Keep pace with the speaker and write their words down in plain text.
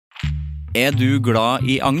du glad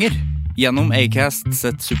I anger? Gjennom Acast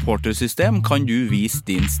sitt supportersystem kan du vise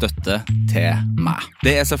din støtte til meg.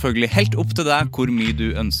 Det selvfølgelig helt opp til deg hvor mye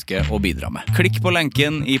du ønsker å bidra med. Klikk på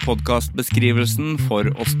lenken I podcastbeskrivelsen for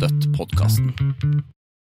å støtte podcasten.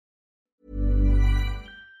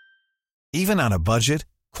 Even on a budget,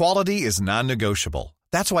 quality is non-negotiable.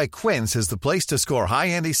 That's why Quince is the place to score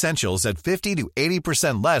high-end essentials at 50 to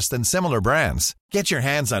 80% less than similar brands. Get your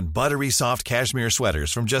hands on buttery soft cashmere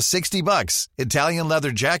sweaters from just $60, Italian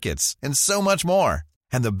leather jackets, and so much more.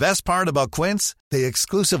 And the best part about Quince, they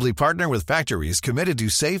exclusively partner with factories committed to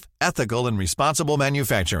safe, ethical, and responsible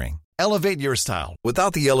manufacturing. Elevate your style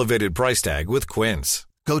without the elevated price tag with Quince.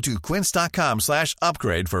 Go to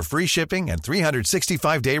quince.com/upgrade for free shipping and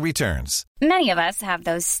 365-day returns. Many of us have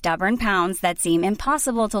those stubborn pounds that seem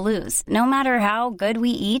impossible to lose, no matter how good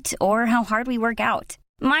we eat or how hard we work out.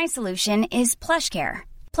 My solution is PlushCare.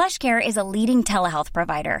 PlushCare is a leading telehealth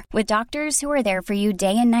provider with doctors who are there for you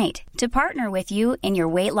day and night to partner with you in your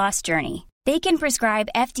weight loss journey. They can prescribe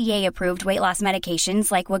FDA-approved weight loss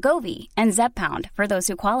medications like Wegovy and Zepbound for those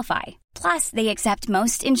who qualify. Plus, they accept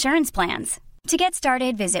most insurance plans. To get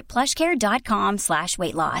started, visit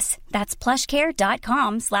plushcare.com/weightloss. That's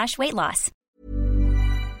plushcare.com/weightloss.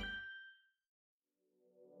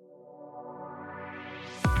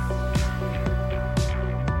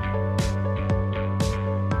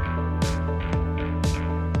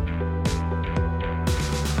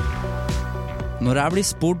 Når jeg blir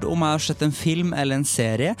spurt om jeg har sett en film eller en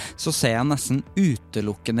serie, så sier jeg nesten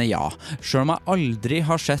utelukkende ja, selv om jeg aldri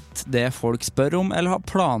har sett det folk spør om eller har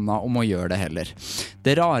planer om å gjøre det heller.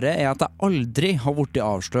 Det rare at jeg aldri har vært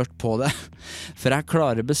avslørt på det, for jeg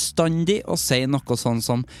klarer bestandig å si noe sånn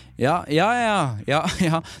som ja,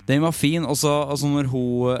 den var fin, og så når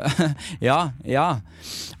hun ja,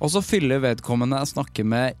 og så fyller vedkommende jeg snakker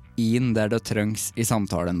med inn der det trengs I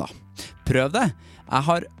samtalen da. Prøv det! Jeg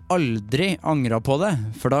har aldri angret på det,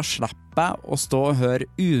 for da slipper jeg å stå og høre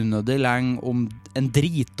unødig lenge om en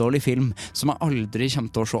dritdårlig film som jeg aldri kommer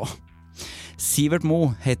til å se. Sivert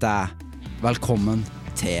Mo heter jeg. Velkommen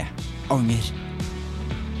til Anger.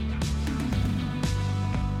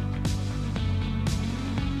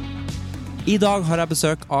 I dag har jeg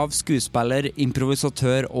besøk av skuespiller,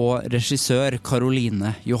 improvisatør og regissør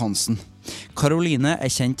Caroline Johansen. Caroline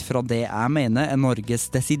kjent fra det jeg mener Norges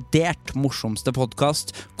desidert morsomste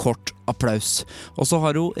podcast, Kort applaus. Og så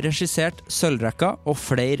har hun regissert Sølvrekka og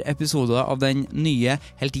flere episoder av den nye,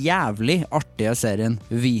 helt jævlig artige serien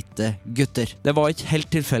Hvite gutter. Det var ikke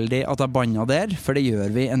helt tilfeldig at jeg bannet der, for det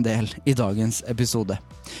gjør vi en del I dagens episode.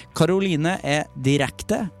 Caroline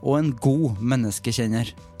direkte og en god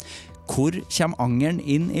menneskekjenner. Hvor kommer angeren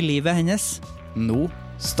inn I livet hennes? Nå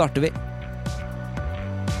starter vi.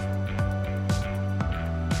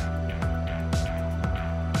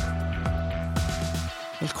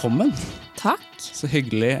 Velkommen. Takk. Så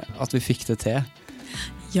hyggelig at vi fikk det til.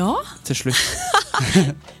 Ja. Til slutt.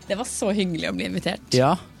 Det var så hyggelig å bli invitert.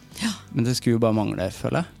 Ja. Men det skulle jo bare mangle,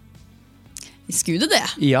 føler jeg. Skulle det?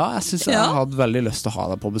 Ja, jeg synes jeg hadde veldig lyst til å ha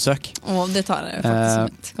deg på besøk. Og det tar jeg faktisk som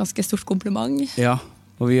et ganske stort kompliment. Ja,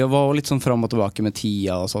 og vi var litt sånn frem og tilbake med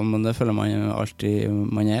tida og sånn, men det føler man jo alltid,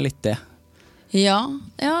 man litt det. Ja,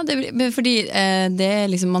 det, fordi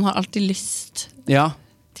det liksom, man har alltid lyst til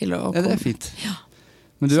å komme. Ja, det fint. Ja.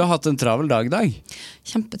 Men du har hatt en travel dag.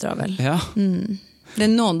 Kjempetravel. Ja. Det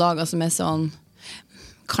noen dager som sånn,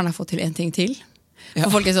 kan jeg få til en ting til? Ja.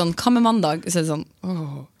 For folk sånn, hva med mandag? Så det sånn,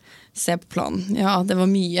 se på planen. Ja, det var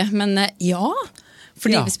mye, men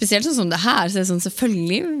fordi spesielt sånn som det her, så det sånn,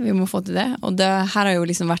 selvfølgelig vi må få til det. Og det her har jo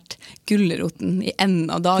liksom vært gulleroten I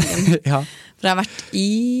enden av dagen. For jeg har vært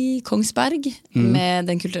I Kongsberg med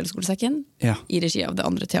Den kulturelle skolesekken, I regi av det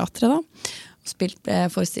andre teatret da, og spilt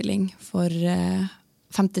forestilling for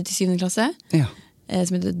 5. til 7. klasse,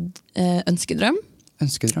 som heter Ønskedrøm.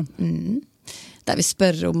 Ønskedrøm. Der vi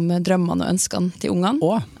spør om drømmene og ønskene til ungene,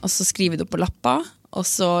 og så skriver vi det opp på lapper, og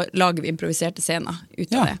så lager vi improviserte scener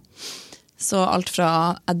ut av det. Så alt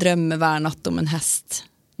fra jeg drømmer hver natt om en hest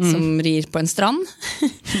som rir på en strand,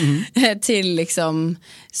 til liksom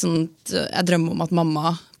sånn, jeg drømmer om at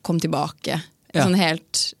mamma kom tilbake. Sånn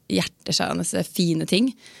helt hjerteskjærende fine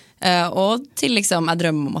ting. Og til liksom, jeg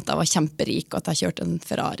drømmer om at jeg var kjemperik, og at jeg kjørte en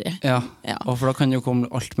Ferrari. Ja, og for da kan jo komme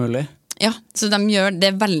alt mulig. Ja, så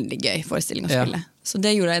det veldig gøy forestilling å spille. Så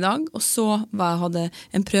det gjorde jeg I dag, og så hadde jeg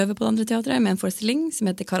en prøve på det andre teatret med en forestilling som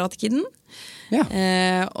heter Karate Kidden.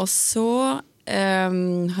 Og så har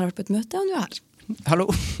jeg vært på et møte, og du her. Hallo.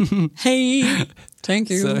 Hei.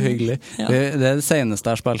 Thank you. Så hyggelig. Det det seneste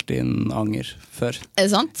jeg har spilt inn Anger før. Det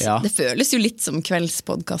sant? Ja. Det føles jo litt som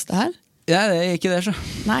kveldspodcast det her. Ja, det er ikke det, så.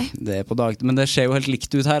 Nei. Det er på dag, men det ser jo helt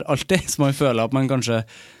likt ut her, alltid. Så man føler at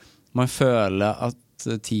man føler at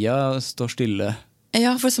tida står stille.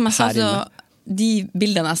 Ja, for som jeg sa, Her inne. de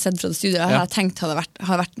bildene jeg har sett fra det studiet, har jeg tenkt har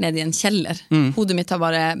vært nede i en kjeller. Hodet mitt har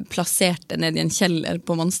bare plassert det nede i en kjeller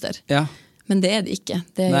på Monster. Ja. Men det er det ikke.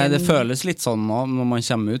 Nei, det føles litt sånn nå. Når man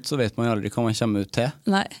kommer ut, så vet man aldri hva man kommer ut til.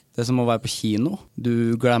 Nei. Det er som å være på kino.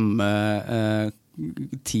 Du glemmer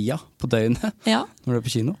tida på døgnet når du er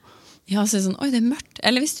på kino. Ja, så er det sånn, oi, det er mørkt.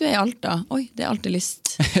 Eller hvis du er i Alta, oi, det er alltid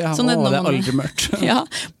lyst. Ja, sånn det er aldri mørkt. Ja,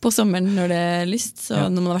 på sommeren når det er lyst, så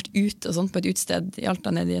når man har vært ute og sånt på et utsted i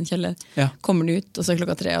Alta nede i en kjeller, kommer du ut, og så er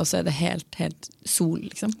 3:00, og så er det helt sol,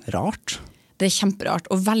 liksom. Rart. Det er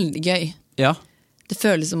kjemperart, og veldig gøy. Ja. Det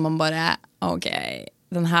føles som man bare, ok,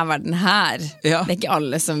 den her verden her, det er ikke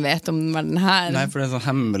alle som vet om den verden her. Nei, for det er en sånn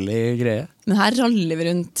hemmelig greie. Men her raller vi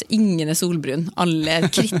rundt, ingen er solbrun, alle er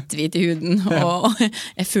kritthvit i huden, og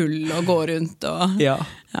er full og går rundt. Og,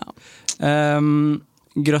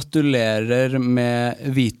 gratulerer med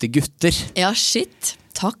hvite gutter. Ja, shit,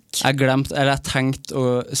 takk. Jeg tenkte å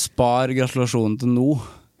spare gratulasjonen til nå.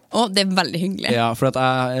 Det er veldig hyggelig. Ja, for at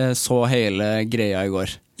jeg så hele greia i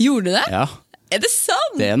går. Gjorde du det? Ja. Er det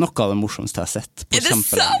sant? Det er noe av det morsomste jeg har sett på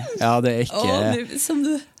kjempelenge. Er det sant? Ja, det er ikke... som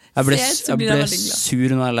du jeg ble ser, sur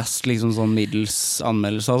når jeg leste liksom sånn middels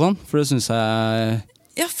anmeldelser og sånn, for det synes jeg...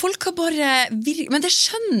 Ja, folk har bare men det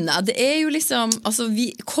skjønner jeg, det er jo liksom altså vi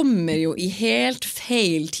kommer jo i helt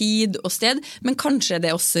feil tid og sted, men kanskje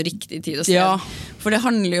det er også riktig tid og sted, for det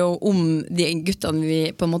handler jo om de guttene vi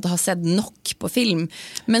på en måte har sett nok på film,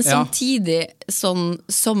 men samtidig sånn,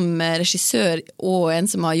 som regissør og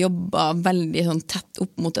en som har jobbet veldig sånn tett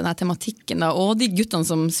opp mot denne tematikken da, og de guttene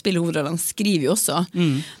som spiller hovedrollene skriver jo også,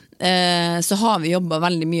 så har vi jobbet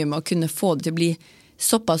veldig mye med å kunne få det til å bli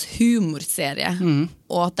såpass humorserie,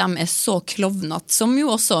 og at de er så klovnat, som jo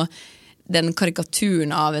også den karikaturen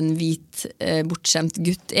av en hvit, bortskjemt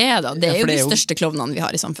gutt er da. Det er jo de største klovnene vi har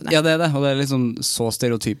i samfunnet. Ja, det er det, og det er liksom så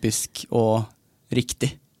stereotypisk og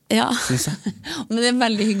riktig. Ja, men det er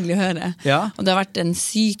veldig hyggelig å høre. Og det har vært en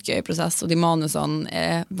sykt gøy prosess, og de manusene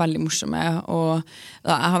er veldig morsomme, og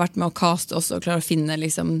jeg har vært med å caste også, og klare å finne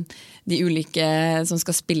liksom de ulike som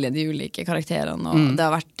skal spille de ulike karakterene, og det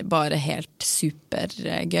har vært bare helt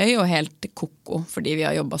supergøy, og helt koko, fordi vi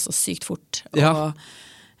har jobbet så sykt fort. Og,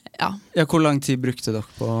 hvor lang tid brukte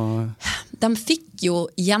dere på? De fikk jo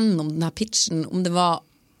gjennom denne pitchen, om det var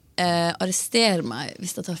arrestere meg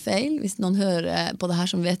hvis jeg tar feil, hvis noen hører på det her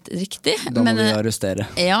som vet riktig. Da må vi arrestere.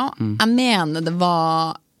 Ja, jeg mener det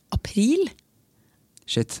var april.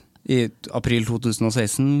 Shit, i april 2016?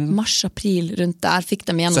 Liksom. Mars-april, rundt der fikk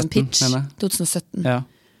de gjennom 17, pitch. 2017. Ja.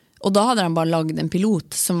 Og da hadde de bare laget en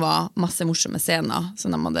pilot som var masse morsomme scener,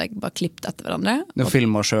 som de hadde bare klippet etter hverandre. De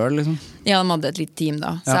filmet selv, liksom? Ja, de hadde et litt team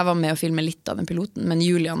da. Så jeg var med å filme litt av den piloten, men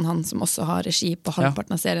Julian, han som også har regi på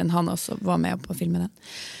halvparten av serien, han også var med på å filme den.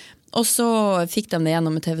 Og så fikk de det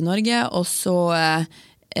gjennom med TV Norge, og så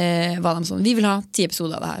var de sånn, vi vil ha 10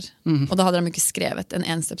 episoder av det her. Og da hadde de ikke skrevet en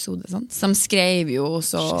eneste episode. Sant? Så de skrev jo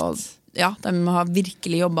så... Ja, de har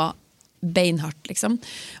virkelig jobbet beinhardt, liksom.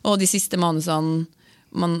 Og de siste manusene,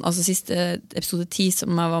 altså siste episode 10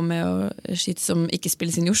 som jeg var med å skyte, som ikke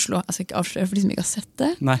spilles inn i Oslo, jeg skal ikke avsløre for de som ikke har sett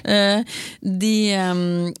det. Nei.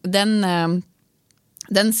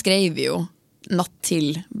 Den skrev vi jo natt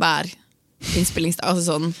til hver innspillingsdag,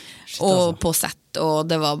 altså sånn, og på sett, og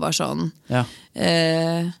det var bare sånn.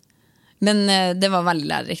 Men det var veldig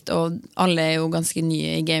lærerikt, og alle er jo ganske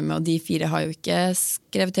nye i gamet, og de 4 har jo ikke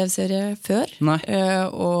skrevet TV-serie før.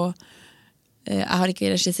 Og jeg har ikke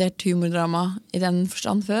regissert humordrama i den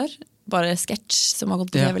forstand før, bare sketsj som har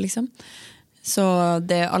gått på TV, liksom. Så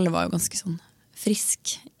alle var jo ganske sånn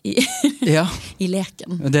frisk i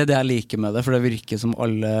leken. Det er det jeg liker med det, for det virker som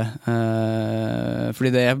alle fordi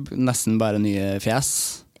det er nesten bare nye fjes,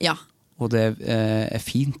 og det er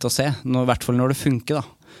fint å se, i hvert fall når det funker da,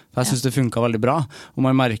 for jeg synes det funket veldig bra, og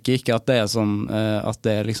man merker ikke at det er sånn at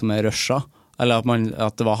det liksom er rusha, eller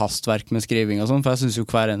at det var hastverk med skriving og sånn, for jeg synes jo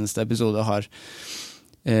hver eneste episode har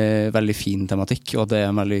veldig fin tematikk, og det er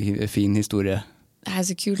en veldig fin historie. Det er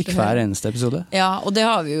så kult I hver eneste episode. Ja, og det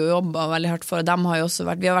har vi jo jobbet veldig hardt for, og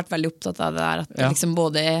vi har vært veldig opptatt av det der, at det liksom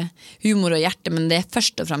både er humor og hjerte, men det er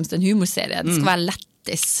først og fremst en humorserie. Det skal være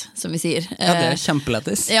lettis, som vi sier. Ja, det er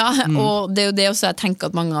kjempelettis. Ja, og det er jo det også jeg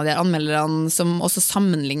tenker at mange av de anmelderne som også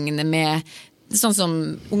sammenligner med sånn som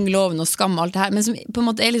Unge Loven og Skam og alt det her, men som på en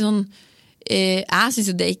måte er litt sånn jeg synes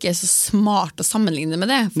jo det ikke er så smart å sammenligne med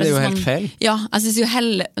det. Det er jo helt feil. Ja, jeg synes jo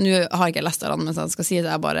heller, nå har jeg ikke lest det, men jeg skal si det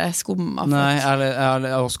er bare skumma. Nei, jeg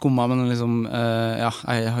har skumma, men liksom,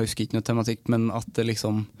 jeg husker ikke noe tematikk, men at det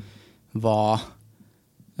liksom var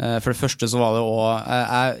For det første så var det også,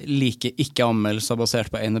 jeg liker ikke anmeldelser basert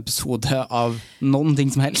på en episode av noen ting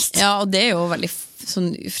som helst. Ja, og det jo veldig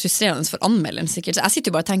sånn frustrerende for anmelderen sikkert. Så jeg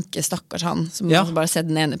sitter jo bare og tenker, stakkars han, som bare har sett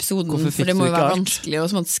den ene episoden. For det må jo være vanskelig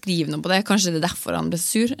å skrive noe på det. Kanskje det derfor han ble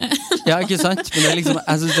sur. Ja, ikke sant? Men det liksom,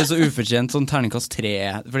 jeg synes det så ufortjent sånn terningkast 3,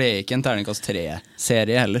 for det ikke en terningkast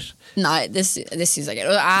 3-serie heller. Nei, det synes jeg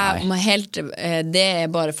ikke. Og det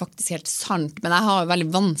bare faktisk helt sant, men jeg har veldig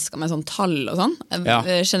vansker med sånn tall og sånn.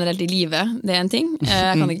 Generelt i livet, det en ting.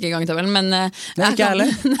 Jeg kan ikke gangtabellen, men Nei, ikke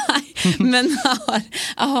heller. Nei, men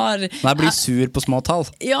jeg blir sur på små tall.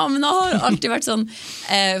 Ja, men jeg har alltid vært sånn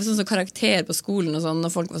som karakter på skolen og sånn,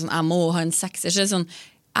 når folk var sånn, jeg må ha en 6, så sånn,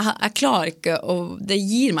 jeg klarer ikke, og det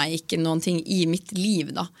gir meg ikke noen ting i mitt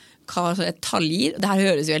liv da, hva et tall gir. Det her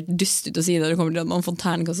høres jo helt dust ut å si når det kommer til at man får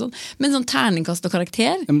terningkast sånn. Men sånn terningkast og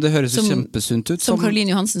karakter ja, men det høres jo kjempesunt ut som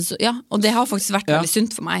Caroline Johansen, ja, og det har faktisk vært veldig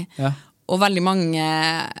sunt for meg. Og veldig mange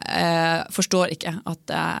forstår ikke at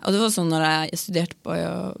og det var sånn når jeg studerte på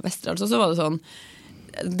Vesterålen, så var det sånn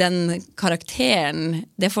den karakteren,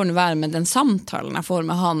 det får den være med den samtalen jeg får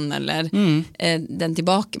med han, eller den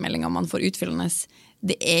tilbakemeldingen man får utfyllende,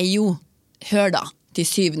 det jo, hør da, til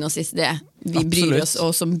syvende og sist det vi bryr oss,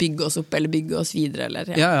 og som bygger oss opp, eller bygger oss videre, eller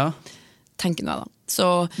tenker noe da. Så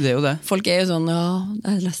det jo det. Folk jo sånn, ja,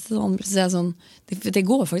 jeg leste det andre, så jeg sånn, det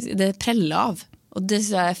går faktisk, det preller av. Og det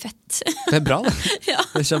synes jeg fett. Det bra det.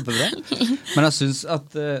 Det kjempebra. Men jeg synes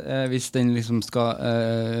at hvis den liksom skal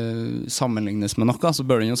sammenlignes med noe, så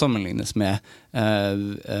bør den jo sammenlignes med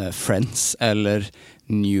Friends eller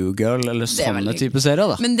New Girl eller sånne type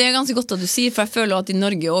serier da. Men det ganske godt at du sier, for jeg føler at i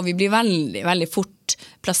Norge også, vi blir veldig, veldig fort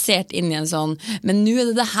plassert inn i en sånn, men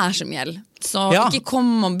nå det her som gjelder. Så ikke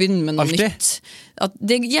kom og begynne med noe nytt. At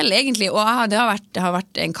det gjelder egentlig, og det har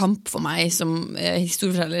vært en kamp for meg som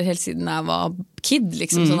historieforteller helt siden jeg var kid,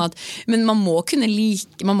 liksom, sånn at, men man må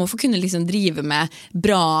få kunne liksom drive med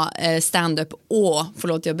bra stand-up og få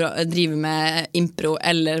lov til å drive med impro,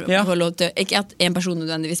 eller få lov til, ikke at en person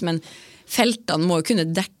nødvendigvis, men feltene må jo kunne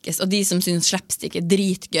dekkes, og de som synes slapstick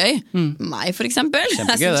dritgøy, meg for eksempel,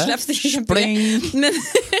 kjempegøy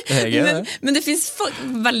det, men det finnes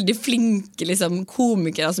veldig flinke liksom,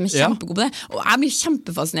 komikere som kjempegode på det, og jeg blir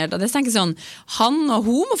kjempefascinert av det. Jeg tenker sånn, han og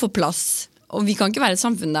hun må få plass, og vi kan ikke være et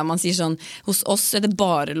samfunn der man sier sånn, hos oss det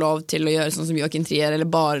bare lov til å gjøre sånn som Joakim Trier, eller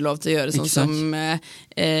bare lov til å gjøre sånn som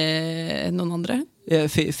noen andre.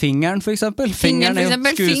 Fingeren for eksempel. Fingeren jo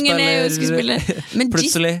skuespiller. Men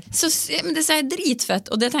det sier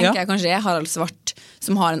dritfett, og det tenker jeg kanskje Harald Svart,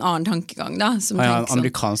 som har en annen tankegang da. Som han har en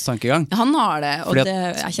amerikansk tankegang. Han har det, og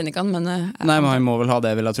jeg kjenner ikke han, men nei, men han må vel ha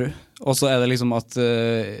det, vil jeg tro. Og så det liksom at,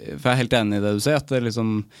 for jeg helt enig i det du sier, at det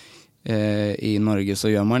liksom i Norge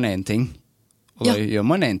så gjør man en ting, og da gjør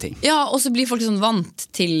man en ting. Ja, og så blir folk sånn vant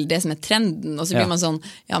til det som trenden, og så blir man sånn,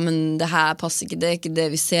 ja, men det her passer ikke, det ikke det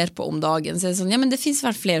vi ser på om dagen. Så det sånn, ja, men det finnes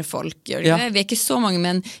vel flere folk, gjør det? Vi ikke så mange,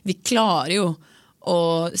 men vi klarer jo å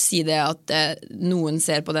si det at noen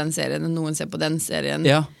ser på den serien, og noen ser på den serien.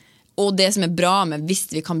 Og det som bra med, hvis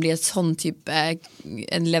vi kan bli et sånn type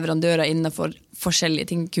en leverandører innenfor forskjellige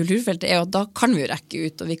ting i kulturfeltet, jo at da kan vi jo rekke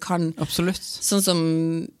ut, og vi kan... Absolutt. Sånn som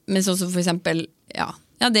for eksempel, ja,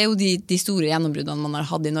 det jo de store gjennombruddene man har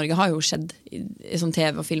hatt i Norge har jo skjedd i sånn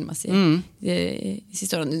TV og filmmessig de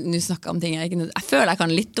siste årene. Nå snakker jeg om ting jeg føler jeg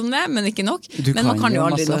kan litt om det, men ikke nok. Men man kan jo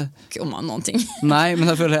aldri nok om noen ting. Nei, men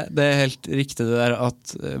jeg føler det helt riktig det der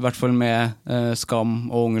at i hvert fall med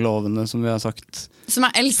Skam og Unge lovende, som vi har sagt som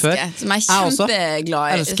jeg elsker, som jeg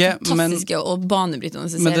kjempeglad i, fantastiske og banebrytende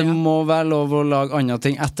serier. Men det må være lov å lage andre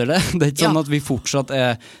ting etter det. Det ikke sånn at vi fortsatt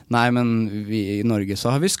nei, men vi i Norge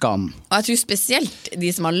så har vi Skam. Og jeg tror spesielt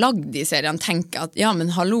de som har lagd de seriene tenker at, ja,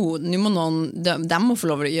 men hallo, nå må noen, de må få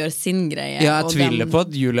lov å gjøre sin greie. Ja, jeg tviler på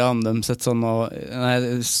at Julie Andem sett sånn, nei,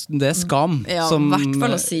 det Skam. Ja, i hvert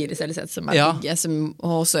fall å Siri Seljeseth, som bygger, som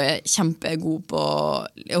også kjempegod på,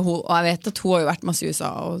 og jeg vet at hun har jo vært masse i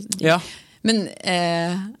USA. Men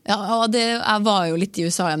jeg var jo litt i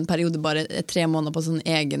USA en periode, bare 3 måneder på sånn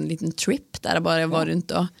egen liten trip, der jeg bare var rundt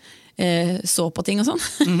og så på ting og sånn.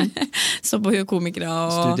 Så på komikere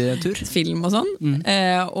og film og sånn.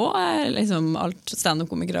 Og liksom alt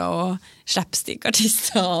stand-up-komikere og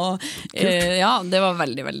slapstick-artister. Og, det var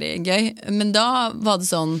veldig, veldig gøy. Men da var det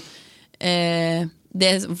sånn,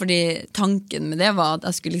 fordi tanken med det var at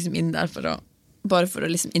jeg skulle liksom inn der bare for å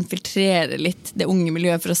liksom infiltrere litt det unge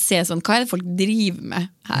miljøet, for å se sånn, hva det folk driver med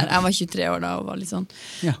her? Jeg var 23 år da og var litt sånn.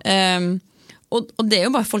 Og det jo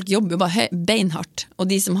bare, folk jobber jo bare beinhardt, og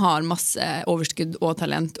de som har masse overskudd og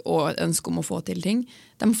talent og ønske om å få til ting,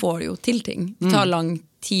 de får jo til ting. Det tar lang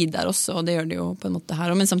tid der også, og det gjør det jo på en måte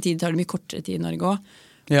her, men samtidig tar det mye kortere tid i Norge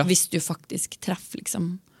også, hvis du faktisk treffer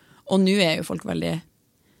liksom. Og nå jo folk veldig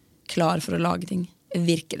klar for å lage ting,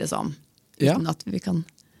 virker det som. Uten at vi kan...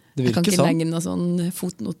 Jeg kan ikke legge noen sånn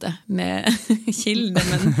fotnote med kilde,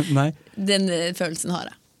 men den følelsen har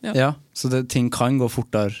jeg. Ja, så ting kan gå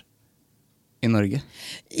fortere i Norge?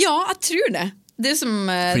 Ja, jeg tror det. Det som,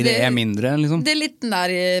 fordi det mindre, liksom? Det litt den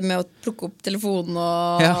der med å plukke opp telefonen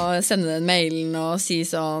og sende den mailen og si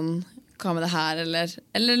sånn, hva med det her,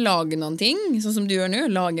 eller lage noen ting, sånn som du gjør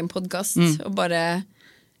nå, lage en podcast, og bare...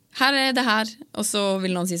 Her det her, og så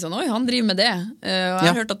vil noen si sånn, oi, han driver med det, og jeg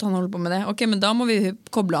har hørt at han holder på med det. Ok, men da må vi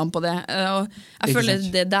koble han på det. Og jeg føler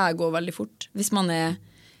det der går veldig fort. Hvis man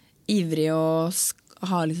ivrig og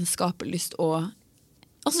har liksom skaperlyst, og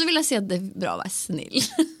så vil jeg si at det bra å være snill.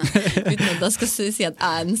 Uten at jeg skal si at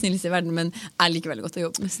jeg den snilleste i verden, men jeg liker veldig godt å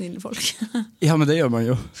jobbe med snille folk. Ja, men det gjør man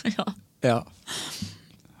jo. Ja.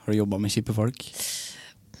 Har du jobbet med kjipe folk?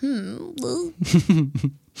 Nei,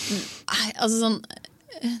 altså sånn...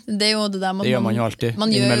 Det jo det der, det gjør man jo alltid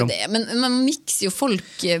man gjør det, men man mixer jo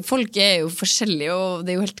folk jo forskjellige, og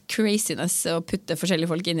det jo helt craziness å putte forskjellige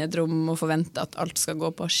folk inn i et rom og forvente at alt skal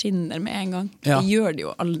gå på skinner med en gang. Det gjør det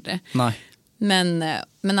jo aldri. Nei. Men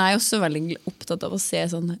jeg også veldig opptatt av å se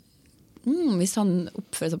sånn, hvis han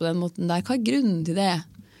oppfører seg på den måten der, hva grunnen til det?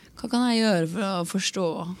 Hva kan jeg gjøre for å forstå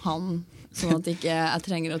han, sånn at ikke jeg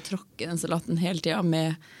trenger å tråkke den salaten hele tiden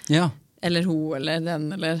med eller hun, eller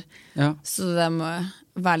den, eller så det må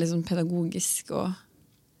være litt sånn pedagogisk og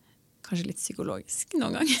kanskje litt psykologisk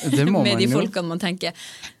noen gang. Det må med de folkene man tenker,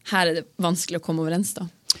 her det vanskelig å komme overens da.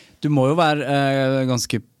 Du må jo være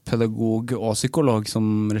ganske pedagog og psykolog som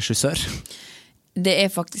regissør.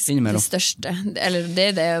 Det faktisk det største, eller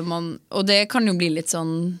det man, og det kan jo bli litt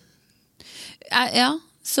sånn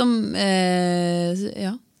som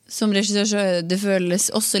regissør så det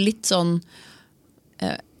føles også litt sånn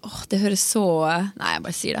det høres så... Nei, jeg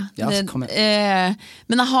bare sier det.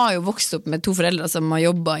 Men jeg har jo vokst opp med 2 foreldre som har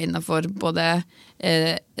jobbet innenfor både...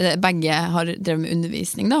 begge har drevet med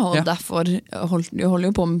undervisning da, og derfor holder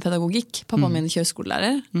jo på med pedagogikk. Pappa min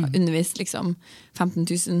kjøreskolelærer har undervist liksom 15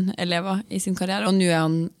 000 elever i sin karriere, og nå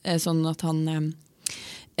han sånn at han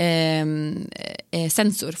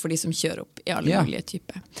sensor for de som kjører opp i alle mulige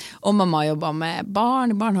typer. Og mamma jobber med barn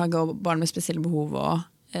i barnehage og barn med spesielle behov og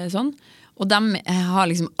sånn. Og de har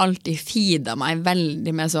liksom alltid feedet meg veldig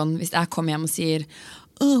med sånn, hvis jeg kommer hjem og sier,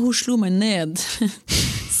 hun slo meg ned,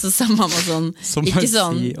 så sa mamma sånn, som ikke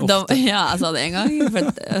sånn, da, jeg sa det en gang, og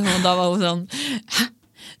da var hun sånn, hæ?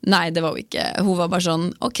 Nei, det var hun ikke. Hun var bare sånn,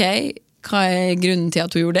 ok, hva grunnen til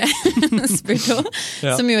at hun gjorde det? Spurte hun,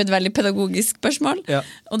 som jo et veldig pedagogisk spørsmål.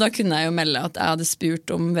 Og da kunne jeg jo melde at jeg hadde spurt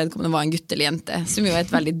om vedkommende var en gutt eller jente, som jo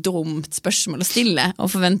et veldig dumt spørsmål å stille,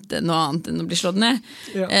 og forvente noe annet enn å bli slått ned.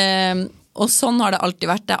 Og sånn har det alltid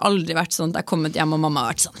vært. Det har aldri vært sånn at jeg har kommet hjem og mamma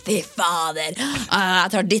har vært sånn, fy fader, jeg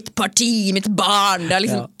tar ditt parti, mitt barn. Det har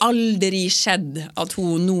liksom aldri skjedd at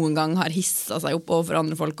hun noen gang har hisset seg opp overfor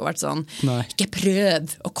andre folk og vært sånn, ikke prøv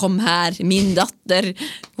å komme her, min datter.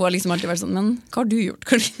 Hun har liksom alltid vært sånn, men hva har du gjort,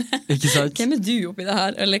 Karoline? Ikke sant? Hvem du oppi det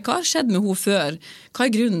her? Eller hva har skjedd med hun før? Hva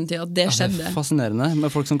grunnen til at det skjedde? Det fascinerende med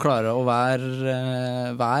folk som klarer å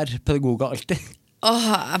være pedagoger alltid.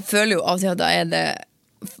 Jeg føler jo av og til at da det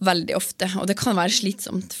veldig ofte, og det kan være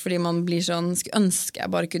slitsomt fordi man blir sånn, skulle ønske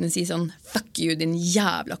jeg bare kunne si sånn, fuck you din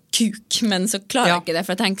jævla kuk, men så klarer jeg ikke det,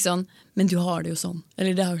 for jeg tenker sånn, men du har det jo sånn,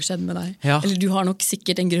 eller det har jo skjedd med deg, eller du har nok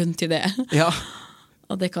sikkert en grunn til det,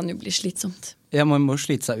 og det kan jo bli slitsomt. Man må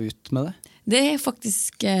slite seg ut med det. Det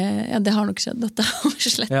faktisk, det har nok skjedd at jeg har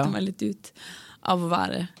slettet meg litt ut av å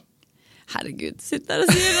være herregud, sitt der og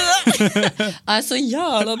sier det der. Jeg så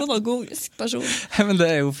jævla pedagogisk person. Men det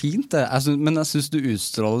jo fint det. Men jeg synes du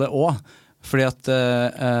utstråler det også. Fordi at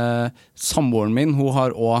samboeren min, hun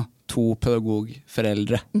har også 2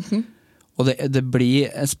 pedagogforeldre. Og det blir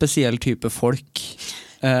en spesiell type folk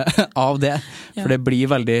av det. For det blir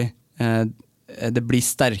veldig det blir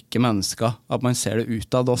sterke mennesker. At man ser det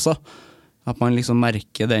utad også. At man liksom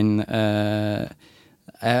merker den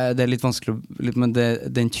det litt vanskelig, men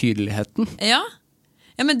den tydeligheten. Ja,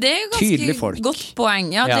 men det jo ganske godt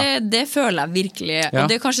poeng. Det føler jeg virkelig. Og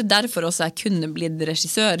det kanskje derfor også jeg kunne blitt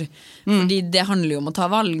regissør. Fordi det handler jo om å ta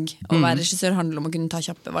valg. Å være regissør handler om å kunne ta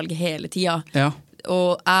kjappe valg hele tiden.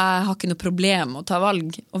 Og jeg har ikke noe problem med å ta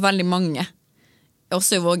valg. Og veldig mange,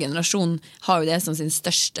 også i vår generasjon, har jo det som sin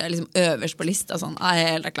største liksom, øverst på lista. Sånn, jeg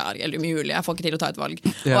helt klar, helt umulig, jeg får ikke til å ta et valg.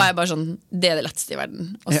 Og jeg bare sånn, det det letteste i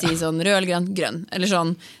verden. Å si sånn, rød eller grønn, grønn. Eller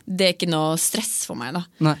sånn, det ikke noe stress for meg da.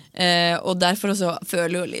 Og derfor også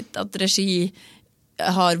føler jeg litt at regi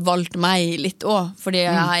har valgt meg litt også. Fordi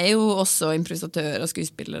jeg jo også improvisatør og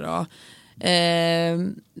skuespiller.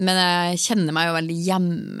 Men jeg kjenner meg jo veldig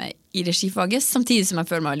hjemme i regifaget, samtidig som jeg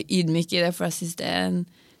føler meg veldig ydmyk i det, for jeg synes det en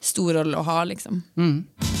stor rolle å ha, liksom.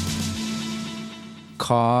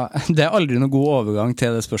 Det aldri noen god overgang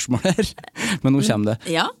til det spørsmålet her, men nå kommer det.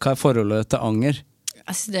 Ja. Hva forholdet til anger?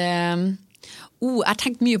 Altså jeg har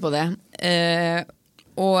tenkt mye på det,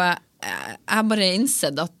 og jeg har bare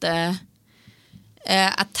innsett at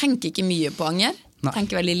jeg tenker ikke mye på anger. Jeg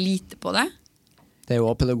tenker veldig lite på det. Det jo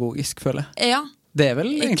også pedagogisk, føler jeg. Ja. Det vel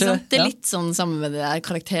egentlig det. Det litt sånn sammen med de der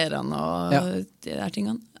karakterene og de der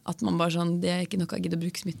tingene. At man bare sånn, det ikke noe jeg gidder å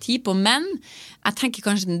bruke så mye tid på. Men jeg tenker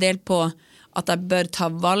kanskje en del på at jeg bør ta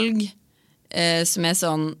valg som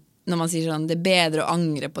sånn, når man sier sånn, det bedre å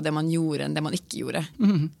angre på det man gjorde enn det man ikke gjorde.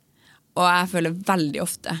 Og jeg føler veldig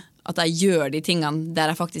ofte at jeg gjør de tingene der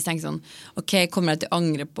jeg faktisk tenker sånn, ok, kommer jeg til å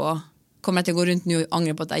angre på Kommer jeg til å gå rundt nå og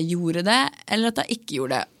angre på at jeg gjorde det, eller at jeg ikke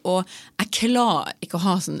gjorde det? Og jeg klarer ikke å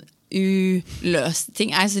ha sånn uløste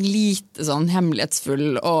ting. Jeg så lite sånn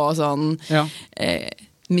hemmelighetsfull og sånn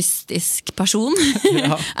mystisk person.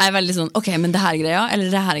 Jeg veldig sånn, ok, men det her greia,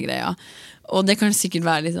 eller det her greia. Og det kan sikkert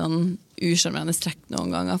være litt sånn usjarmerende strekk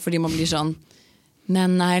noen ganger, fordi man blir sånn,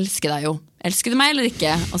 men jeg elsker deg jo. Elsker du meg eller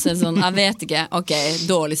ikke? Og så det sånn, jeg vet ikke, ok,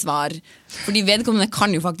 dårlig svar. Fordi vedkommende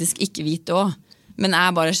kan jo faktisk ikke vite også. Men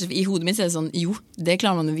jeg bare, i hodet mitt så det sånn, jo, det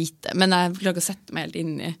klarer man å vite. Men jeg klarer ikke å sette meg helt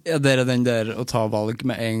inn i. Ja, det den der å ta valg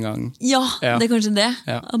med en gang. Ja, det kanskje det.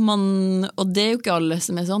 Ja. At man, og det jo ikke alle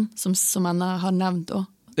som sånn, som jeg har nevnt også.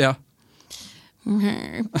 Ja.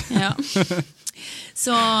 Ja.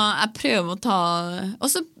 Så jeg prøver å ta, og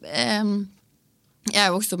så,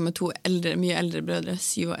 jeg vokst opp med to mye eldre brødre,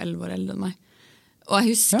 7 og 11 år eldre enn meg. Og jeg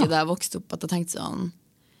husker da jeg vokste opp at jeg tenkte sånn,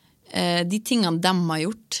 de tingene de har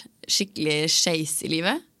gjort, skikkelig skeis i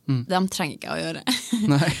livet, de trenger ikke jeg å gjøre.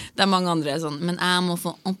 Det mange andre sånn, men jeg må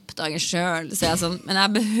få oppdage selv. Så jeg sånn, men jeg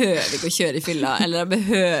behøver ikke å kjøre i fylla, eller jeg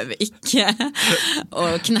behøver ikke å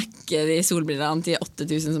knekke de solbrillene til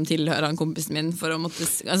 8000 som tilhører han kompisen min, for å måtte,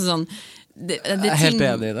 altså sånn, det jeg er helt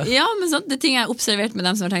enig i det. Ja, men sånn, det ting jeg har observert med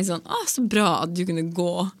dem som har tenkt sånn, så bra at du kunne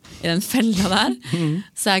gå i den fella der,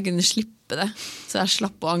 så jeg kunne slippe det, så jeg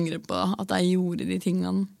slapp å angre på at jeg gjorde de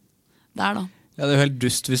tingene der da. Ja, det jo helt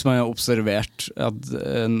dust hvis man har observert at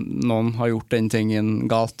noen har gjort den tingen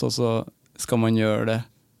galt, og så skal man gjøre det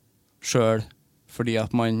selv, fordi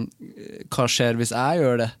at man, hva skjer hvis jeg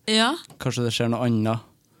gjør det? Ja. Kanskje det skjer noe annet?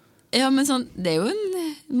 Ja, men sånn, det jo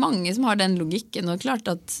mange som har den logikken, og klart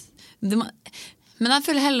at men jeg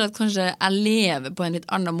føler heller at kanskje jeg lever på en litt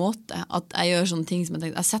annen måte, at jeg gjør sånne ting som jeg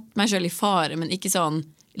tenker, jeg setter meg selv i fare, men ikke sånn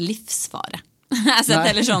livsfare. Jeg setter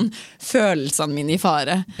heller sånn følelsene mine i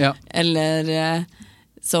fare, eller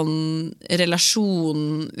sånn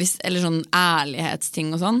relasjon, eller sånn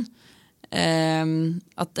ærlighetsting og sånn.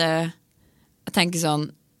 At jeg tenker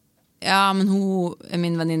sånn, ja, men hun er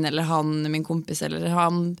min venninne, eller han er min kompis, eller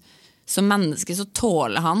han, som menneske så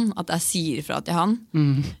tåler han at jeg sier fra til han.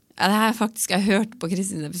 Ja, det her faktisk jeg hørt på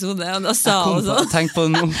Kristins episode, og da sa hun sånn, tenk på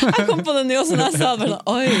det nå. Jeg kom på det nå, og så da sa jeg sånn,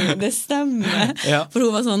 oi, det stemmer. Ja. For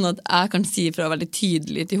hun var sånn at jeg kan si fra veldig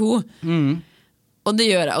tydelig til hun. Og det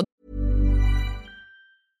gjør jeg.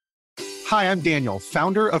 Hi, I'm Daniel,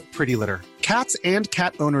 founder of Pretty Litter. Cats and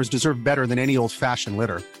cat owners deserve better than any old-fashioned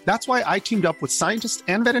litter. That's why I teamed up with scientists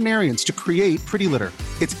and veterinarians to create Pretty Litter.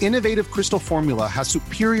 Its innovative crystal formula has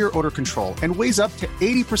superior odor control and weighs up to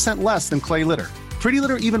 80% less than clay litter. Pretty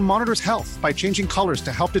Litter even monitors health by changing colors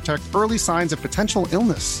to help detect early signs of potential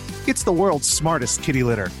illness. It's the world's smartest kitty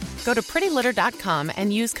litter. Go to prettylitter.com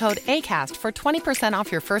and use code ACAST for 20%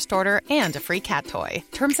 off your first order and a free cat toy.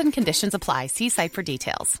 Terms and conditions apply. See site for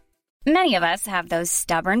details. Many of us have those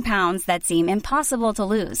stubborn pounds that seem impossible to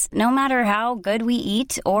lose, no matter how good we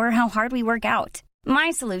eat or how hard we work out.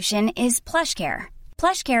 My solution is PlushCare.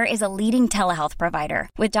 PlushCare is a leading telehealth provider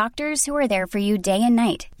with doctors who are there for you day and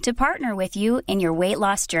night to partner with you in your weight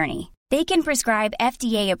loss journey. They can prescribe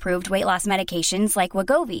FDA-approved weight loss medications like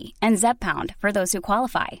Wegovy and Zepbound for those who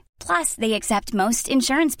qualify. Plus, they accept most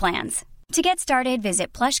insurance plans. To get started,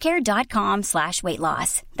 visit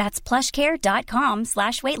plushcare.com/weightloss. That's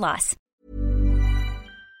plushcare.com/weightloss.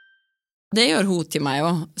 Det gjør hun til meg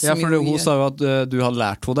også. Ja, for hun sa jo at du hadde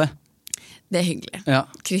lært henne det. Det er hyggelig. Ja.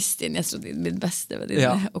 Kristin, jeg tror det er min beste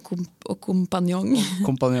venninne, og kompanjong.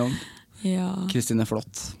 Kompanjong. Ja. Kristin er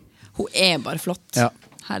flott. Hun er bare flott. Ja.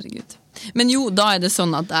 Herregud. Men jo, da er det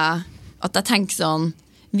sånn at jeg tenker sånn,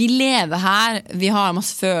 vi lever her, vi har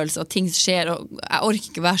masse følelser, og ting skjer, og jeg orker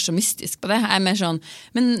ikke være så mystisk på det. Jeg er mer sånn,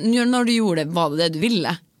 men når du gjorde det, var det det du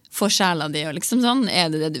ville? For sjela di, og liksom sånn, er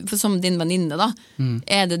det det du, for som din venninne da,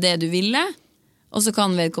 er det det du ville? Og så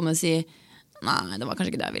kan vedkommende si, nei, det var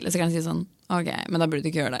kanskje ikke det jeg ville. Så kan jeg si sånn, Ok, men da burde du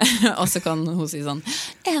ikke gjøre det. Og så kan hun si sånn,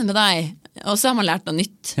 enig med deg. Og så har man lært noe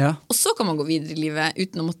nytt. Ja. Og så kan man gå videre i livet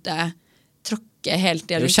uten å måtte tråkke helt i.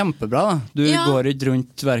 Det er jo kjempebra da. Du går ikke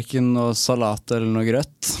rundt hverken noe salat eller noe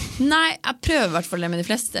grøtt. Nei, jeg prøver i hvert fall det med de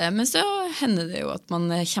fleste. Men så hender det jo at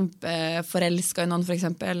man er kjempeforelsket i noen for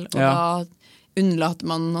eksempel. Og da unnlater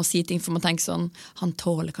man å si ting for man tenker sånn, han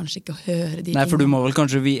tåler kanskje ikke å høre de tingene. Nei, for du må vel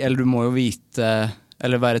kanskje, eller du må jo vite...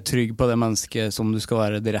 Eller være trygg på det mennesket som du skal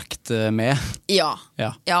være direkte med. Ja,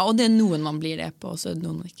 og det er noen man blir det på, og så er det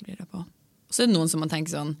noen man ikke blir det på. Og så er det noen som man tenker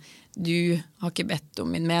sånn, du har ikke bedt om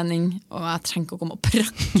min mening, og jeg trenger ikke å komme og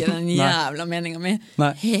prakke den jævla meningen min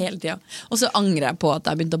hele tiden. Og så angrer jeg på at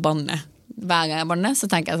jeg begynte å banne. Hver gang jeg banner, så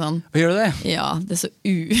tenker jeg sånn. Hva gjør du det? Ja, det er så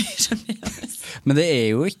usjarmerende. Men det er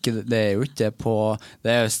jo ikke på,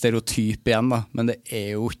 det er jo stereotyp igjen da, men det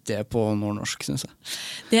er jo ikke på nordnorsk, synes jeg.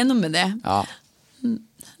 Det er noe med det. Ja.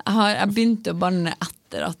 Jeg begynte å banne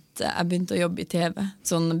etter at jeg begynte å jobbe i TV.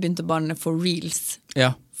 Sånn, jeg begynte å banne for reels.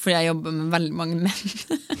 Ja. Fordi jeg jobber med veldig mange menn.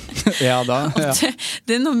 Ja da. Ja.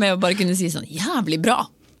 Det er noe med å bare kunne si sånn, jævlig bra.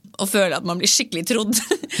 Og føle at man blir skikkelig trodd.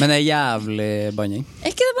 Men det er jævlig banning.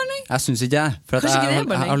 Er ikke det banning? Jeg synes ikke det. For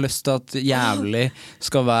jeg har lyst til at jævlig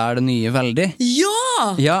skal være det nye veldig.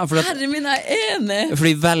 Ja, herre min, jeg er enig.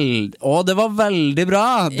 Fordi det var veldig bra.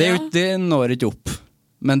 Det når ikke opp.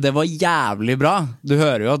 Men det var jævlig bra. Du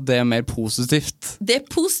hører jo at det er mer positivt. Det er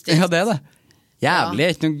positivt. Ja, det er det. Jævlig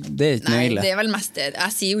er ikke noe ille. Nei, det er vel mest det.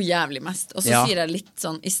 Jeg sier jo jævlig mest. Og så sier jeg litt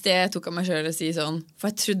sånn, i sted tok jeg meg selv å si sånn,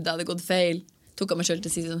 for jeg trodde jeg hadde gått feil, tok jeg meg selv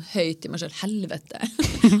til å si sånn høyt til meg selv, helvete.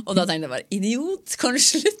 Og da tenkte jeg bare, idiot, kan du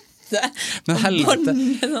slutte? Men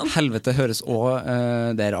helvete høres også,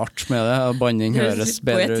 det er rart med det, banning høres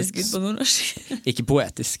bedre ut. Poetisk ut på nordnorsk. Ikke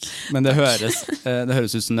poetisk, men det høres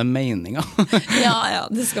ut som det er meningen. Ja,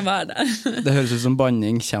 det skal være det. Det høres ut som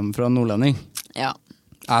banning kommer fra nordlending. Ja.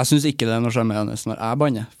 Jeg synes ikke det er noe sjarmerende når jeg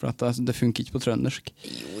banner, for det funker ikke på trøndersk.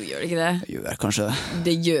 Jo, gjør det ikke det? Jo, det er kanskje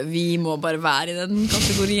det. Vi må bare være i den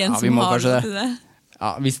kategorien som har det.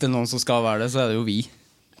 Ja, hvis det er noen som skal være det, så er det jo vi.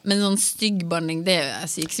 Men sånn stygg banning, jeg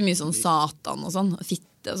sier ikke så mye sånn satan og sånn,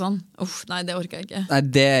 fitte og sånn. Nei, det orker jeg ikke. Nei,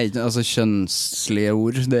 det er ikke, altså kjønnslige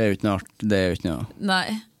ord, det er jo ikke noe art, det er jo ikke noe. Nei,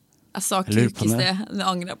 jeg sa kuk i sted, det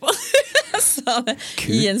angrer jeg på. Jeg sa det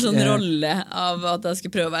i en sånn rolle av at jeg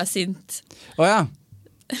skulle prøve å være sint. Åja,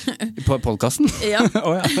 på podcasten? Ja.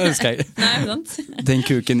 Åja, det husker jeg. Nei, sant? Den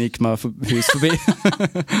kuken gikk meg hus forbi.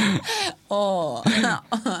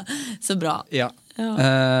 Så bra. Ja.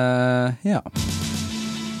 Ja.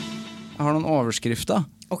 Jeg har noen overskrifter.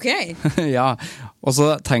 Ok. Ja, og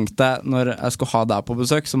så tenkte jeg, når jeg skulle ha deg på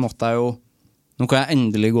besøk, så måtte jeg jo, nå kan jeg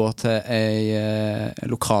endelig gå til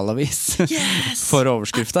en lokalavis for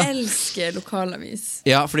overskrifter. Jeg elsker lokalavis.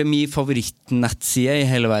 Ja, fordi min favorittnettside i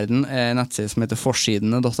hele verden er en nettside som heter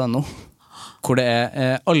forsidene.no, hvor det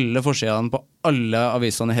er alle forsidene på alle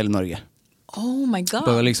avisene i hele Norge. Oh my god.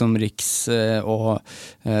 Både liksom riks- og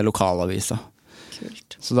lokalaviser.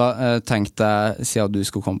 Kult. Så da tenkte jeg, siden du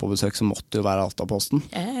skulle komme på besøk, så måtte det jo være Altaposten.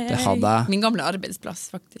 Det hadde jeg. Min gamle arbeidsplass,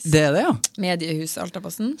 faktisk. Det er det, ja. Mediehuset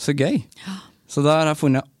Altaposten. Så gøy. Ja. Så da har jeg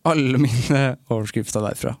funnet alle mine overskrifter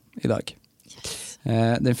derfra i dag.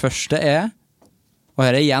 Den første er, og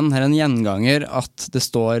her er en gjenganger, at det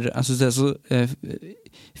står, jeg synes det er så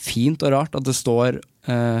fint og rart at det står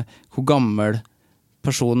hvor gammel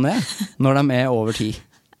personen er når de er over 10.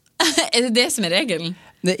 Er det det som er regelen?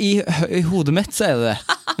 I hodet mitt så er det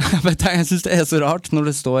det. Jeg synes det er så rart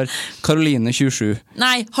når det står Karoline 27.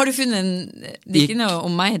 Nei, har du funnet det er ikke noe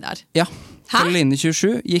om meg der? Ja, Karoline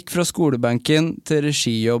 27 gikk fra skolebenken til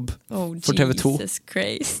regijobb for TV 2. Jesus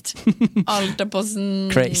Christ.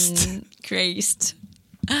 Altaposten Christ.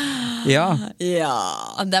 Ja. Ja,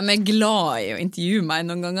 de er glad i å intervjue meg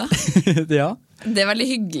noen ganger. Ja. Det er veldig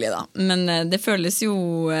hyggelig da, men det føles jo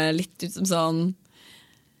litt ut som sånn.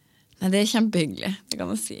 Nei, det er kjempehyggelig, det kan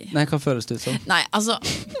man si. Nei, hva føles det ut som? Nei, altså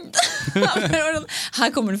her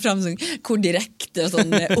kommer det frem sånn, hvor direkte og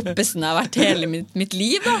sånn oppesen jeg har vært hele mitt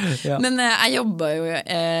liv da. Ja. Men jeg jobbet jo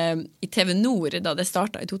i TV Nord da det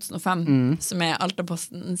startet i 2005, som er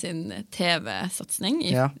Altaposten sin TV-satsning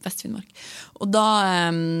i Vest-Finnmark. Og da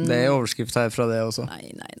det er overskrift her fra det også. Nei.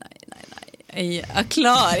 Jeg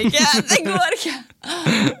klarer ikke, det går ikke.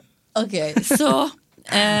 Ok, så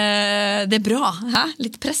det er bra, hæ?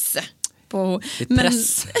 Litt presse på,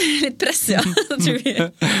 litt press, ja. Tror jeg.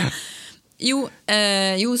 Jo,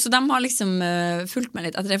 så de har liksom fulgt meg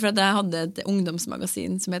litt etter det, for at jeg hadde et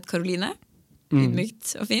ungdomsmagasin som het Karoline,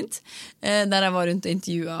 ydmykt og fint, der jeg var rundt og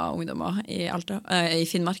intervjuet ungdommer i Alta, i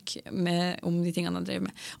Finnmark om de tingene jeg drev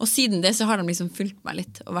med. Og siden det så har de liksom fulgt meg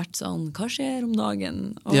litt og vært sånn, hva skjer om dagen?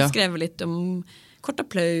 Og skrevet litt om kort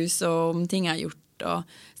applaus og om ting jeg har gjort. Og,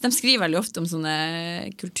 så de skriver veldig ofte om sånne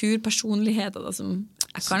kulturpersonligheter da, som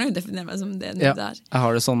jeg kan jo definere meg som det der. Jeg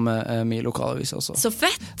har det sånn med min lokalavis også. Så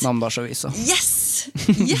fett! Namdalsavisa. Yes!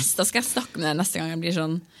 Da skal jeg snakke med det neste gang jeg blir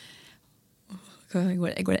sånn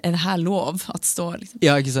er det her lov at står liksom?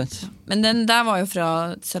 Ja, ikke sant. Men den der var jo fra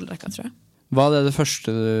Sølvrekka, tror jeg. Var det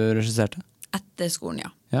første du regisserte? Etter skolen,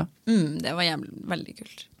 ja. Det var veldig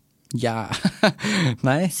kult. Ja.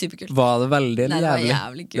 Nei, superkult. Var det veldig eller jævlig? Det var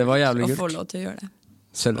jævlig kult. Det var jævlig kult. Å få lov til å gjøre det.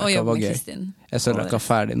 Sølvrekka var gøy. Er Sølvrekka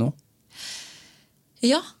ferdig nå?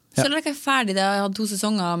 Ja, Sølvrekka er ferdig. Det har hatt 2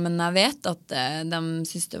 sesonger, men jeg vet at de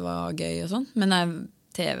synes det var gøy og sånn. Men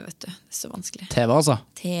TV, vet du, det er så vanskelig. TV, altså?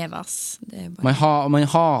 TV, ass. Det er bare... man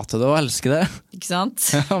hater det og elsker det. Ikke sant?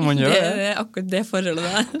 Ja, man gjør det. Det er akkurat det forholdet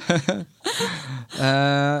der.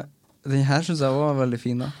 Den her synes jeg var veldig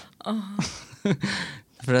fin da.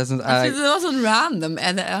 For jeg synes det var sånn random.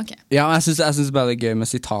 Okay. Ja, jeg synes bare det er gøy med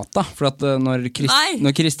sitater. For at når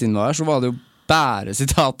Kristin var her, så var det jo bare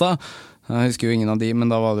sitater. Jeg husker jo ingen av de,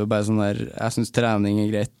 men da var det jo bare sånn der, jeg synes trening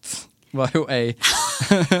er greit. Var jo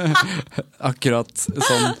akkurat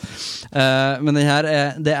sånn. Men den her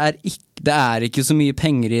det er ikke så mye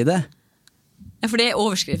penger i det. Ja, for det er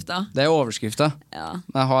overskrifter. Det er overskrifter. Ja.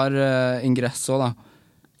 Jeg har ingress også da.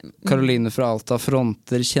 Caroline fra Alta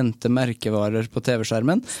fronter kjente merkevarer på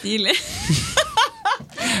TV-skjermen. Stilig.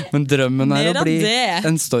 Men drømmen er å bli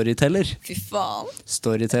en storyteller. Fy faen.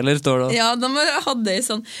 Storyteller står det. Ja, de hadde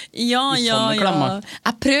sånn ja.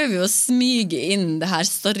 Jeg prøver jo å smyge inn det her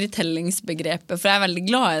storytellingsbegrepet, for jeg er veldig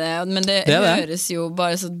glad i det, men det høres jo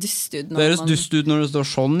bare så dust ut. Det høres dust ut når det står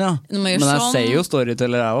sånn, ja. Men jeg sier jo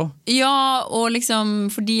storyteller jeg også. Ja, og liksom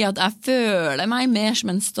fordi at jeg føler meg mer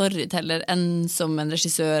som en storyteller enn som en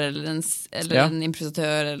regissør eller en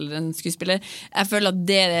improvisatør eller en skuespiller. Jeg føler at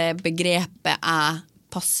det begrepet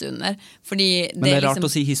passe under, fordi men det er rart å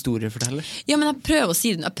si historieforteller. Ja, men jeg prøver å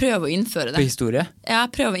si det, jeg prøver å innføre det. På historie? Ja,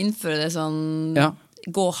 jeg prøver å innføre det sånn,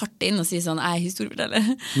 gå hardt inn og si sånn, jeg er historieforteller.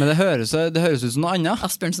 Men det høres ut som noe annet.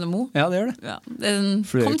 Asbjørnsen og Mo. Ja, det gjør det. Ja, det sånn,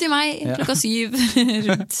 kom til meg klokka 7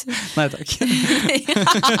 rundt. Nei, takk.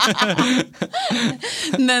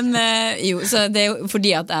 Men jo, så det er jo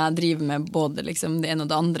fordi at jeg driver med både liksom det ene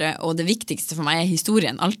og det andre, og det viktigste for meg er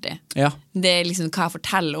historien, alltid. Ja. Det er liksom hva jeg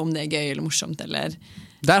forteller, om det er gøy eller morsomt, eller...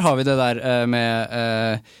 Der har vi det der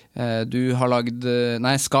med du har lagd,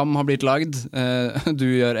 nei, Skam har blitt lagd, du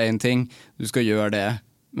gjør en ting, du skal gjøre det,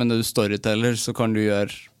 men når du storyteller så kan du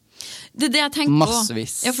gjøre det er det jeg tenker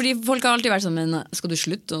massevis. Ja, fordi folk har alltid vært sånn, men skal du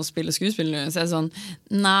slutte å spille skuespill nå? Så er det sånn,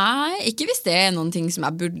 nei, ikke hvis det er noen ting som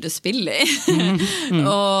jeg burde spille i.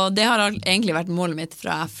 Og det har egentlig vært målet mitt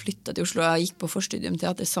fra jeg flyttet til Oslo. Jeg gikk på forstudium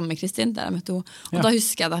teater sammen med Kristin, der jeg møtte henne. Og da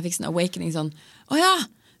husker jeg at jeg fikk sånn awakening sånn,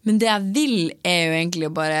 men det jeg vil er jo egentlig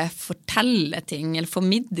å bare fortelle ting, eller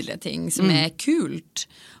formidle ting som er kult.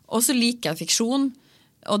 Og så liker jeg fiksjon,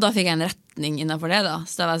 og da fikk jeg en retning innenfor det da.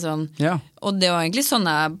 Så det var sånn, og det var egentlig sånn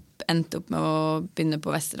jeg endte opp med å begynne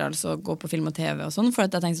på Westerdals og gå på film og TV og sånn, for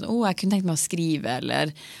at jeg tenkte sånn, jeg kunne tenkt meg å skrive,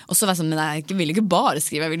 eller, og så var jeg sånn, men jeg vil ikke bare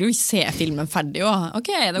skrive, jeg vil jo se filmen ferdig også.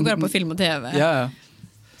 Ok, da går jeg på film og TV.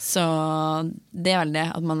 Så det er vel det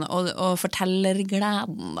at man, og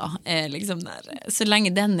fortellergleden da er liksom der, så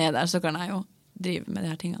lenge den er der så kan jeg jo drive med de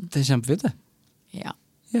her tingene. Det er kjempefint det. Ja.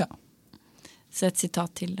 Så et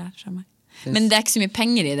sitat til der fra meg. Men det er ikke så mye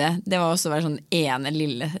penger i det. Det var også bare sånn ene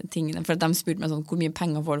lille tingene, for at de spurte meg sånn, hvor mye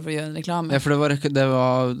penger får du for å gjøre en reklame? Ja, for det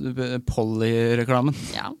var Polly-reklamen.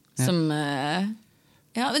 Ja, som men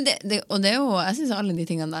og det er jo, jeg synes alle de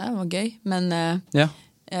tingene der var gøy, men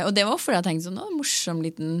og det var fordi jeg tenkte sånn, morsom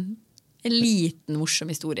liten morsom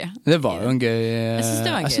historie. Det var jo en gøy. Jeg synes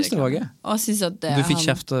det var gøy. Og jeg synes at du fikk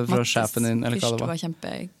kjeft fra sjefen din, eller hva det var? Var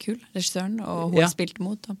kjempekul, regissøren, og hun har spilt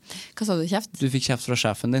mot. Hva sa du, kjeft? Du fikk kjeft fra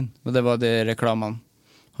sjefen din, og det var det reklamene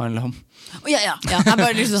handler om. Ja, jeg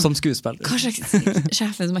bare liksom, som skuespiller. Hva slags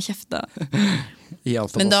sjefen som har kjeftet?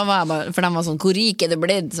 Men da var jeg bare, for de var sånn, hvor rik er det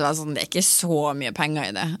blitt? Så var jeg sånn, det er ikke så mye penger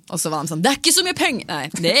i det. Og så var de sånn, det er ikke så mye penger! Nei,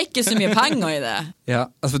 det er ikke så mye penger i det. Ja,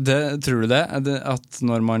 altså tror du det? At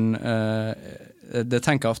når man, det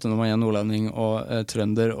tenker jeg ofte når man er nordlending og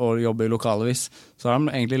trønder og jobber i lokalavis, så har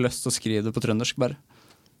de egentlig lyst til å skrive det på trøndersk bare.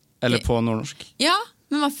 Eller på nordnorsk. Ja,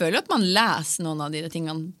 men man føler at man leser noen av de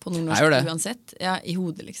tingene på nordnorsk uansett. Ja, i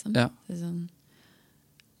hodet liksom. Ja. Det er sånn...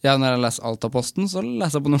 Ja, når jeg leser Altaposten, så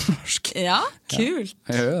leser jeg på nordnorsk. Ja, kult.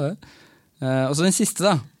 Ja, jeg gjør det. Og så den siste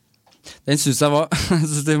da. Den synes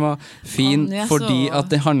jeg var fin, fordi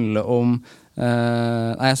at det handler om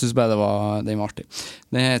Nei, jeg synes bare den var artig.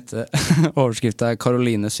 Den heter, overskriften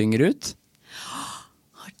Karoline synger ut.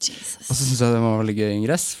 Jesus. Og så synes jeg det var veldig gøy,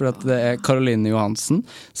 Ingress, for at det Karoline Johansen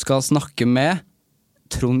skal snakke med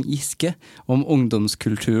Trond Giske om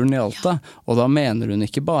ungdomskulturen i Alta, og da mener hun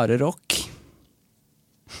ikke bare rock.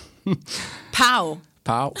 Pow!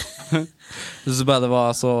 Pow. Så bare det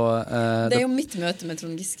var så... det jo mitt møte med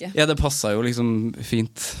Trond Giske. Ja, det passet jo liksom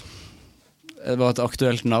fint. Det var et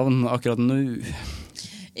aktuelt navn akkurat nå.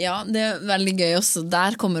 Ja, det veldig gøy også.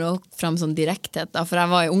 Der kommer det frem sånn direkthet, da, for jeg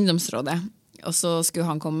var i ungdomsrådet, og så skulle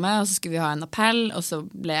han komme, og så skulle vi ha en appell, og så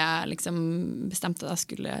ble jeg liksom bestemt at jeg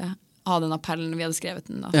skulle ha den appellen, vi hadde skrevet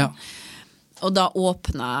den da. Ja. Og da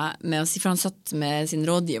åpnet jeg med å si, for han satt med sin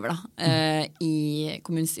rådgiver da, i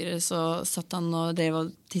kommunestyret, så satt han og drev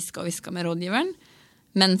og tiska og viska med rådgiveren,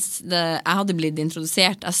 mens jeg hadde blitt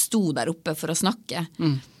introdusert, jeg sto der oppe for å snakke,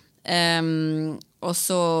 og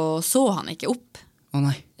så han ikke opp.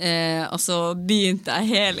 Nei. Og så begynte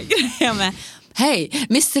jeg hele greia med «Hei,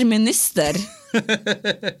 Mr. Minister!»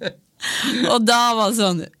 Og da var det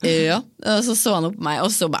sånn, ja. Og så han opp på meg, og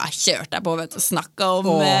så bare kjørte jeg på, vet du, og snakket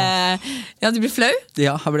om ja, du blir flau?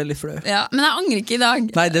 Ja, jeg ble litt flau. Ja, men jeg angrer ikke i dag.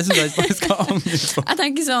 Nei, det synes jeg ikke jeg skal angre på. Jeg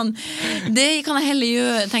tenker sånn, det kan jeg heller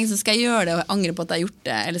gjøre, tenker sånn, skal jeg gjøre det og angre på at jeg har gjort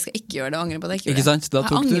det, eller skal jeg ikke gjøre det og angre på at jeg ikke gjør det? Ikke sant? Da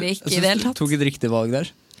jeg angrer ikke i det hele tatt. Tok et riktig valg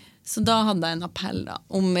der. Så da hadde jeg en appell da,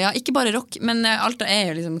 om, ja, ikke bare rock, men Alta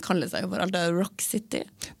jo liksom, kaller seg jo for Alta Rock City.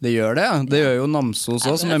 Det gjør det, ja. Det gjør jo Namsos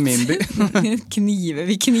også, som min by.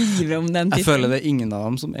 Vi kniver om den titlen. Jeg føler det ingen av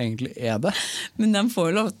dem som egentlig det. Men de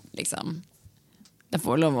får lov, liksom, de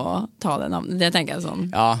får lov å ta det navnet. Det tenker jeg sånn.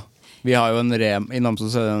 Ja, vi har jo en Rema, i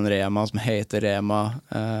Namsos det en Rema som heter Rema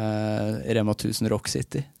 1000 Rock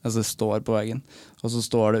City. Altså det står på veggen. Og så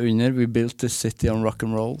står det under We built this city on rock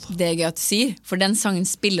and roll. Det gøy at du sier, for den sangen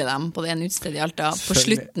spiller dem på det ene utstedet i Alta på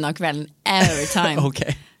slutten av kvelden, every time.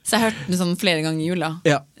 Okay. Så jeg hørte den sånn flere ganger i jula.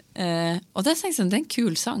 Ja. Og det er en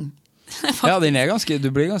kul sang. Ja, den ganske, du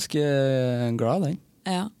blir ganske glad den.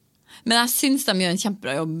 Ja. Men jeg synes de gjør en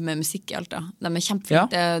kjempebra jobb med musikk i Alta. De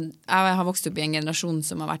kjempefint. Ja. Jeg har vokst opp i en generasjon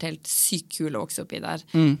som har vært helt sykt kul å vokse opp i der.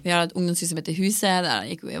 Vi har et ungdomshus som heter Huset, der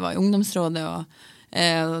jeg var i ungdomsrådet, og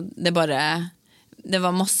det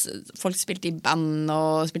var masse, folk spilte i band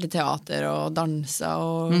og spilte teater og dansa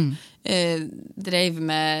og drev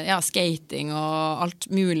med skating og alt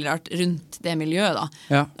mulig rart rundt det miljøet da.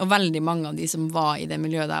 Ja. Og veldig mange av de som var i det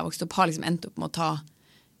miljøet der jeg vokste opp har liksom endt opp med å ta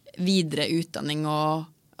videre utdanning og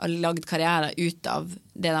lagd karriere ut av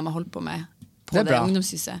det de har holdt på med på det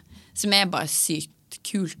ungdomshuset, som bare sykt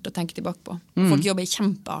kult å tenke tilbake på. Folk jobber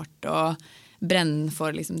kjempehardt og brenner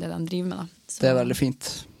for liksom det de driver med da. Så, det veldig fint.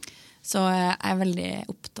 Så jeg veldig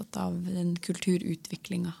opptatt av den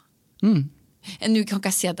kulturutviklingen. Nå kan ikke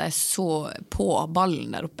jeg si at jeg så på ballen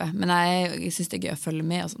der oppe, men jeg synes det gøy å følge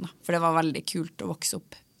med og sånn da. For det var veldig kult å vokse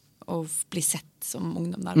opp og bli sett som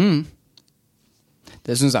ungdom der.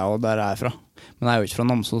 Det synes jeg også der jeg fra. Men jeg jo ikke fra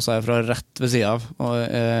Namsos, jeg fra rett ved siden av, og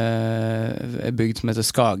bygd som heter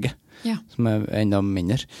Skage, som enda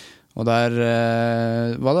mindre. Og der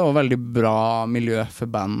var det også veldig bra miljø for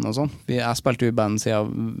band og sånn. Jeg spilte jo i band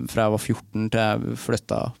siden fra jeg var 14 til jeg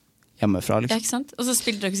flyttet hjemmefra. Liksom. Ja, ikke sant? Og så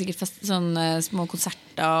spilte dere sikkert sånne små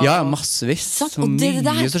konserter. Ja, massevis. Så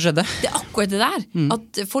mye som skjedde. Det akkurat det der.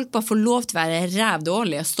 At folk bare får lov til å være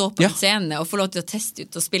rævdårlige og stå på en scene og få lov til å teste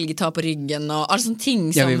ut og spille gitar på ryggen og alle sånne ting.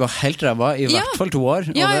 Som... Ja, vi var helt ræva i hvert fall 2 år.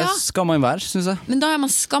 Og det skal man være, synes jeg. Men da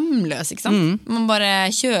man skamløs, ikke sant? Man bare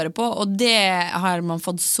kjører på, og det har man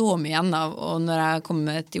fått så mye igjen av. Og når jeg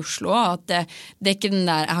kommer til Oslo, at det er ikke den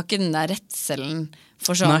der, jeg har ikke den der redselen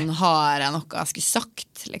for sånn, har jeg noe jeg skulle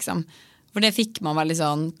sagt, liksom. For det fikk man veldig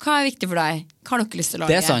sånn, hva viktig for deg? Hva har dere lyst til å lage?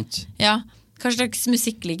 Det er sant. Ja, hva slags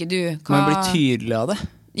musikk liker du? Man blir tydelig av det.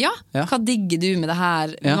 Ja, hva digger du med det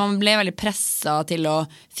her? Ja. Man ble veldig presset til å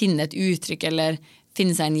finne et uttrykk, eller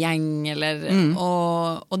finne seg en gjeng, eller,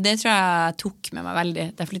 og det tror jeg tok med meg veldig,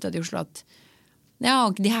 da jeg flyttet til Oslo, at ja,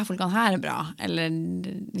 de her folkene her bra, eller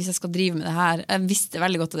hvis jeg skal drive med det her, jeg visste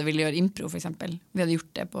veldig godt at jeg ville gjøre impro, for eksempel. Vi hadde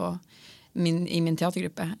gjort det i min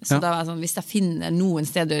teatergruppe. Så da var jeg sånn, hvis jeg finner noen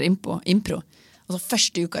steder å gjøre impro, og så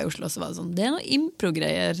første uka i Oslo så var det sånn, det er noen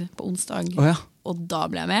impro-greier på onsdag, og da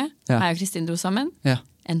ble jeg med. Jeg og Kristin dro sammen.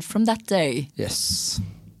 And from that day,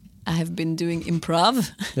 I have been doing improv.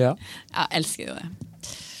 Jeg elsker jo det.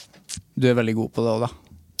 Du er veldig god på det også, da.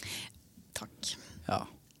 Takk. Ja.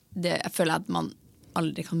 Jeg føler at man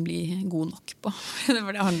aldri kan bli god nok på.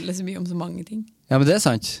 For det handler så mye om så mange ting. Ja, men det er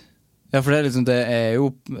sant. Ja, for det er jo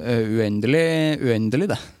uendelig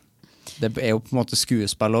det. Det er jo på en måte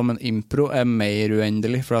skuespill også, men impro er mer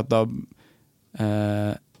uendelig, for at da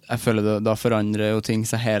jeg føler da forandrer jo ting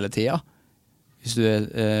seg hele tiden. hvis du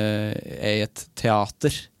er i et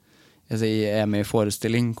teater, altså er med i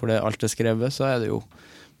forestilling hvor alt skrevet, så det jo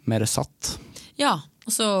mer satt. Ja,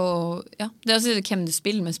 og så, det også hvem du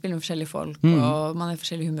spiller med forskjellige folk, og man i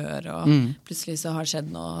forskjellige humør, og plutselig så har det skjedd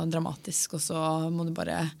noe dramatisk, og så må du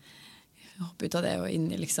bare hoppe ut av det og inn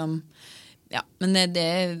i liksom, men det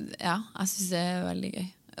jeg synes det veldig gøy.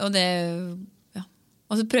 Og det,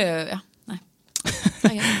 og så prøve, nei.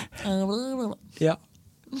 Ja.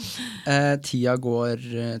 Tida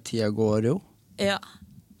går jo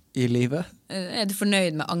i livet. Du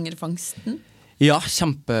fornøyd med angerfangsten? Ja,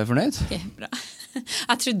 kjempefornøyd. Ok, bra.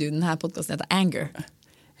 Jeg trodde jo denne podcasten heter Anger.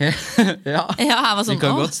 Ja, jeg var sånn, vi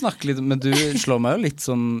kan godt snakke litt, men du slår meg jo litt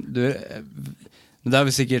sånn, det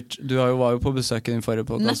vi sikkert, du var jo på besøk i din forrige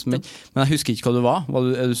podcast, men jeg husker ikke hva du var.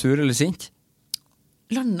 Er du sur eller sint?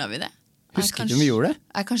 Landet vi det? Husker ikke om vi gjorde det?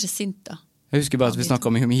 Jeg kanskje sint da. Jeg husker bare at vi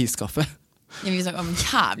snakket mye om iskaffe. Ja, vi snakket om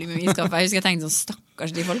jævlig mye iskaffe. Jeg husker jeg tenkte sånn,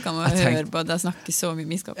 stakkars de folkene må høre på at jeg snakker så mye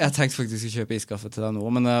iskaffe. Jeg tenkte faktisk å kjøpe iskaffe til deg nå,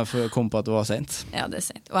 men jeg kom på at det var sent. Ja, det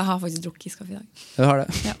sent. Og jeg har faktisk drukket iskaffe i dag. Du har det?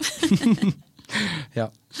 Ja. Ja.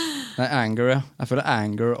 Nei, anger, Jeg føler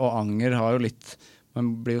anger og anger har jo litt,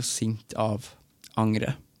 man blir jo sint av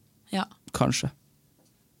angre. Ja. Kanskje.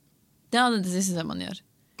 Det synes jeg man gjør.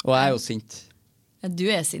 Og jeg jo sint. Ja, du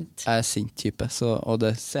sint. Jeg sint type, og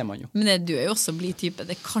det ser man jo. Men du jo også blid type,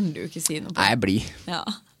 det kan du jo ikke si noe på. Jeg blir. Ja.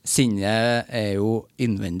 Sinne jo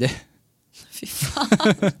innvendig. Fy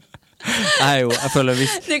faen. Jeg føler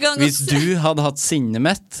hvis du hadde hatt sinne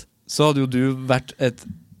mitt, så hadde jo du vært et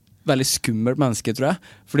veldig skummelt menneske, tror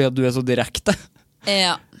jeg. Fordi at du så direkte.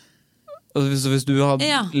 Ja. Og hvis du hadde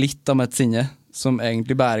litt av mitt sinne, som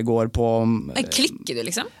egentlig bare går på... Klikker du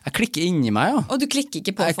liksom? Jeg klikker inni meg, ja. Og du klikker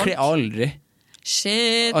ikke på folk? Jeg aldri.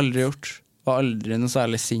 Shit. Aldri gjort. Var aldri noe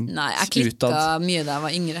særlig sint. Nei, jeg klikket mye da jeg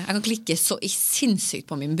var yngre. Jeg kan klikke så sinnssykt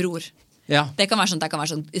på min bror. Ja. Det kan være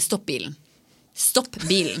sånn, stopp bilen. Stopp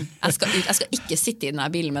bilen. Jeg skal ikke sitte i denne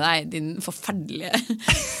bilen med deg, din forferdelige...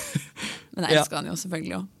 Men jeg elsker han jo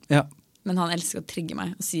selvfølgelig også. Ja. Men han elsker å trigge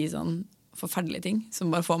meg og si sånn forferdelige ting, som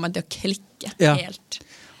bare får meg til å klikke helt.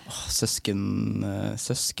 Søsken,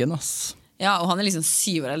 ass. Ja, og han liksom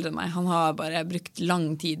 7 år eldre enn meg. Han har bare brukt lang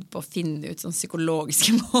tid på å finne ut sånn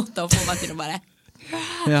psykologiske måter å få meg til å bare...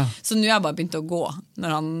 Så nå har jeg bare begynt å gå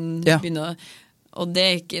når han begynner å... Og det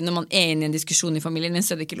ikke, når man inne i en diskusjon i familien,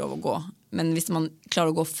 så det ikke lov å gå. Men hvis man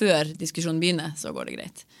klarer å gå før diskusjonen begynner, så går det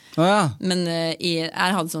greit. Men jeg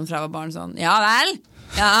hadde sånn fra jeg var barn sånn, ja vel,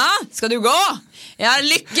 skal du gå? Ja,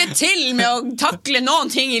 lykke til med å takle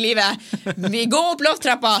noen ting i livet. Vi går opp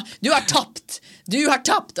lofttrappa, du har tapt. Og jeg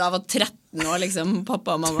var 13 år liksom,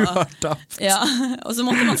 pappa og mamma. Du har tapt. Ja, og så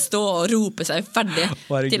måtte man stå og rope seg ferdig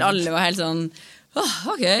til alle var helt sånn,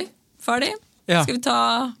 ok, ferdig. Skal vi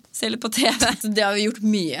se litt på TV? Så det har vi gjort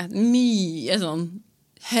mye sånn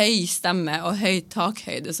høy stemme og høy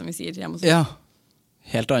takhøyde, som vi sier hjemme hos oss. Ja,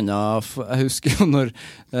 helt annet. Jeg husker jo når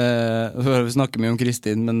vi snakker mye om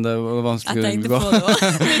Kristin, men det var vanskelig å unngå.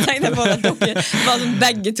 Jeg tenkte på det at dere var sånn,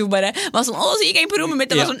 begge to bare var sånn, så gikk jeg inn på rommet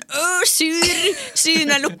mitt og var sånn, sur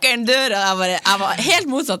når jeg lukket inn døra. Jeg var helt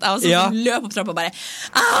motsatt. Jeg var sånn som løp opp trappa og bare,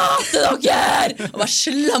 til dere! Og bare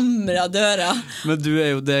slamret av døra. Men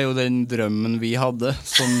det jo den drømmen vi hadde,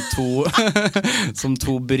 som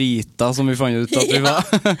to briter som vi fant ut at vi var.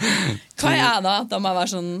 Hva jeg da? Da må jeg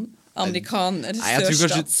være sånn amerikaner,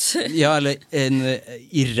 sørstats. Ja, eller en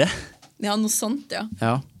irre. Ja, noe sånt,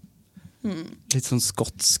 ja. Litt sånn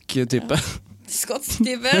skotsk type. Skotsk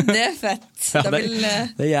type, det fett.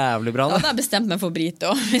 Det jævlig bra, det. Da hadde jeg bestemt meg for brit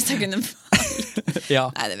også, hvis jeg kunne Ja.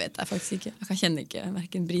 Nei, det vet jeg faktisk ikke. Jeg kan kjenne ikke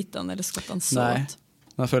hverken britene eller skottene så godt.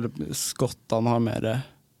 Men jeg føler skottene har mer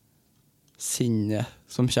sinne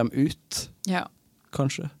som kommer ut. Ja.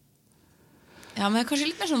 Kanskje. Ja, men kanskje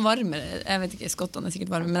litt mer sånn varmere. Jeg vet ikke, skottene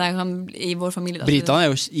sikkert varme, men jeg kan, i vår familie da, britene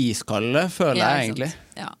jo iskalde, føler jeg egentlig.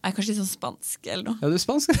 Ja, jeg er kanskje litt sånn spansk eller noe. Ja, du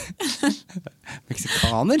spansk.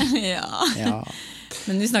 Meksikaner. Ja.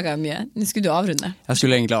 Men nå snakker jeg mye. Nå skulle du avrunde. Jeg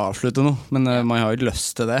skulle egentlig avslutte nå, men man har jo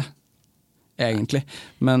lyst til det, egentlig.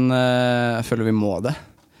 Men jeg føler vi må det.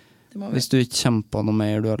 Hvis du ikke kjemper noe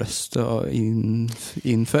mer du har lyst til å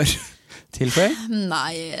innføre. Tilføy?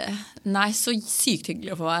 Nei, så sykt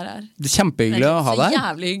hyggelig å få være her. Det kjempehyggelig å ha deg. Så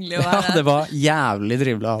jævlig hyggelig å være her. Ja, det var jævlig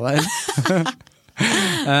trivelig å ha deg.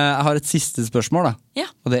 Jeg har et siste spørsmål da. Ja.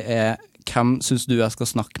 Og det hvem synes du jeg skal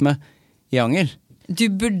snakke med i Anger? Du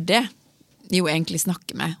burde jo egentlig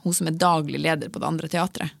snakke med hun som daglig leder på det andre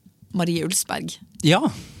teatret. Marie Ulsberg. Ja.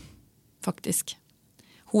 Faktisk.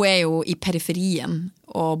 Hun jo i periferien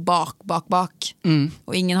og bak.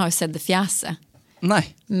 Og ingen har jo sett det fjeset. Nei.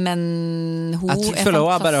 Men hun Jeg er føler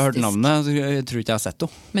også jeg bare har hørt fantastisk. navnet, så jeg tror ikke jeg har sett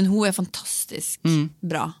henne. Men hun er fantastisk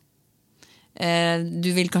bra. Du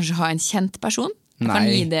vil kanskje ha en kjent person? Jeg kan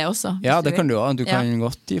Nei. gi det også. Ja, hvis det kan du også. Du kan Ja.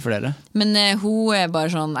 godt gi flere. Men hun er bare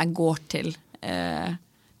sånn, jeg går til.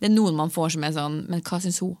 Det er noen man får som er sånn, men hva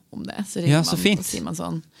synes hun om det? Så ringer Ja, så man, fint. og sier man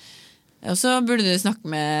sånn. Og så burde du snakke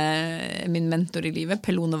med min mentor i livet,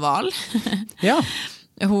 Pelone Wahl. Ja.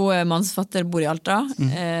 Hun er mannsfatter, bor i Alta,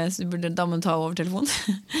 så da må du ta over telefonen.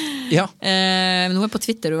 Ja. Men hun er på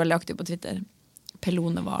Twitter, hun er veldig aktiv på Twitter.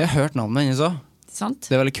 Pelone Wahl, Jeg har hørt navnet hennes også. sant?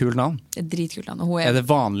 Det er veldig kult navn. Det er dritkult navn. Og hun Er det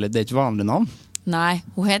vanlig? Det er ikke vanlig navn? Nei,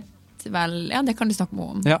 hun heter vel, ja det kan du snakke med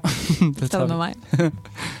henne om. Ja. Det Ta tar det vi. med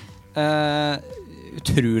meg.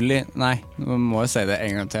 Utrolig, nei, nå må jeg si det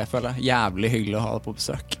en gang til, føler jeg. Jævlig hyggelig å ha deg på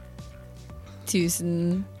besøk.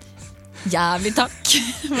 Tusen jævlig takk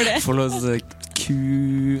for det. Få lov til å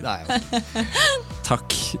Nei,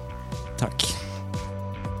 takk. Takk.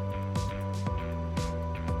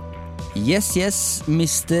 Yes,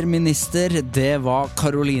 Mr. Minister, det var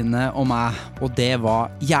Karoline og meg, og det var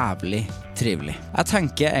jævlig trivelig. Jeg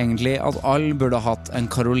tenker egentlig at alle burde ha hatt en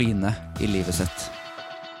Karoline i livet sitt.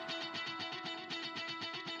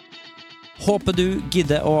 Håper du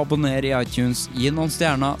gidder å abonnere i iTunes, gi noen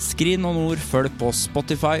stjerner, skriv noen ord, følg på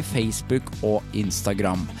Spotify, Facebook og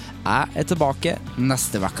Instagram. Jeg er tilbake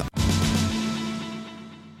neste vekka.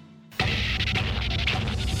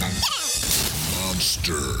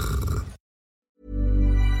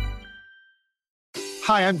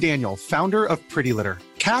 Hi, I'm Daniel, founder of Pretty Litter.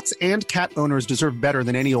 Cats and cat owners deserve better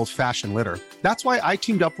than any old-fashioned litter. That's why I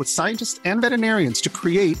teamed up with scientists and veterinarians to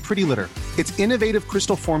create Pretty Litter. Its innovative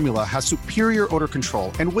crystal formula has superior odor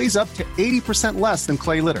control and weighs up to 80% less than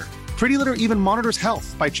clay litter. Pretty Litter even monitors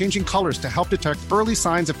health by changing colors to help detect early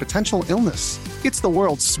signs of potential illness. It's the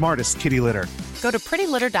world's smartest kitty litter. Go to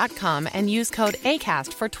prettylitter.com and use code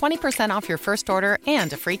ACAST for 20% off your first order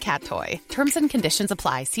and a free cat toy. Terms and conditions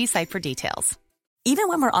apply. See site for details. Even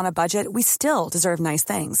when we're on a budget, we still deserve nice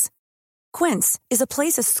things. Quince is a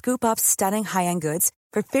place to scoop up stunning high-end goods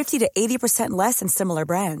for 50 to 80% less than similar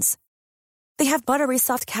brands. They have buttery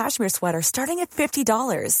soft cashmere sweaters starting at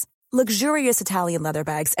 $50, luxurious Italian leather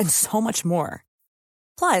bags, and so much more.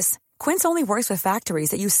 Plus, Quince only works with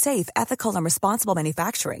factories that use safe, ethical, and responsible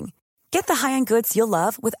manufacturing. Get the high-end goods you'll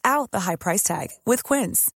love without the high price tag with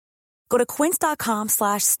Quince. Go to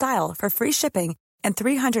quince.com/style for free shipping and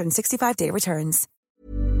 365-day returns.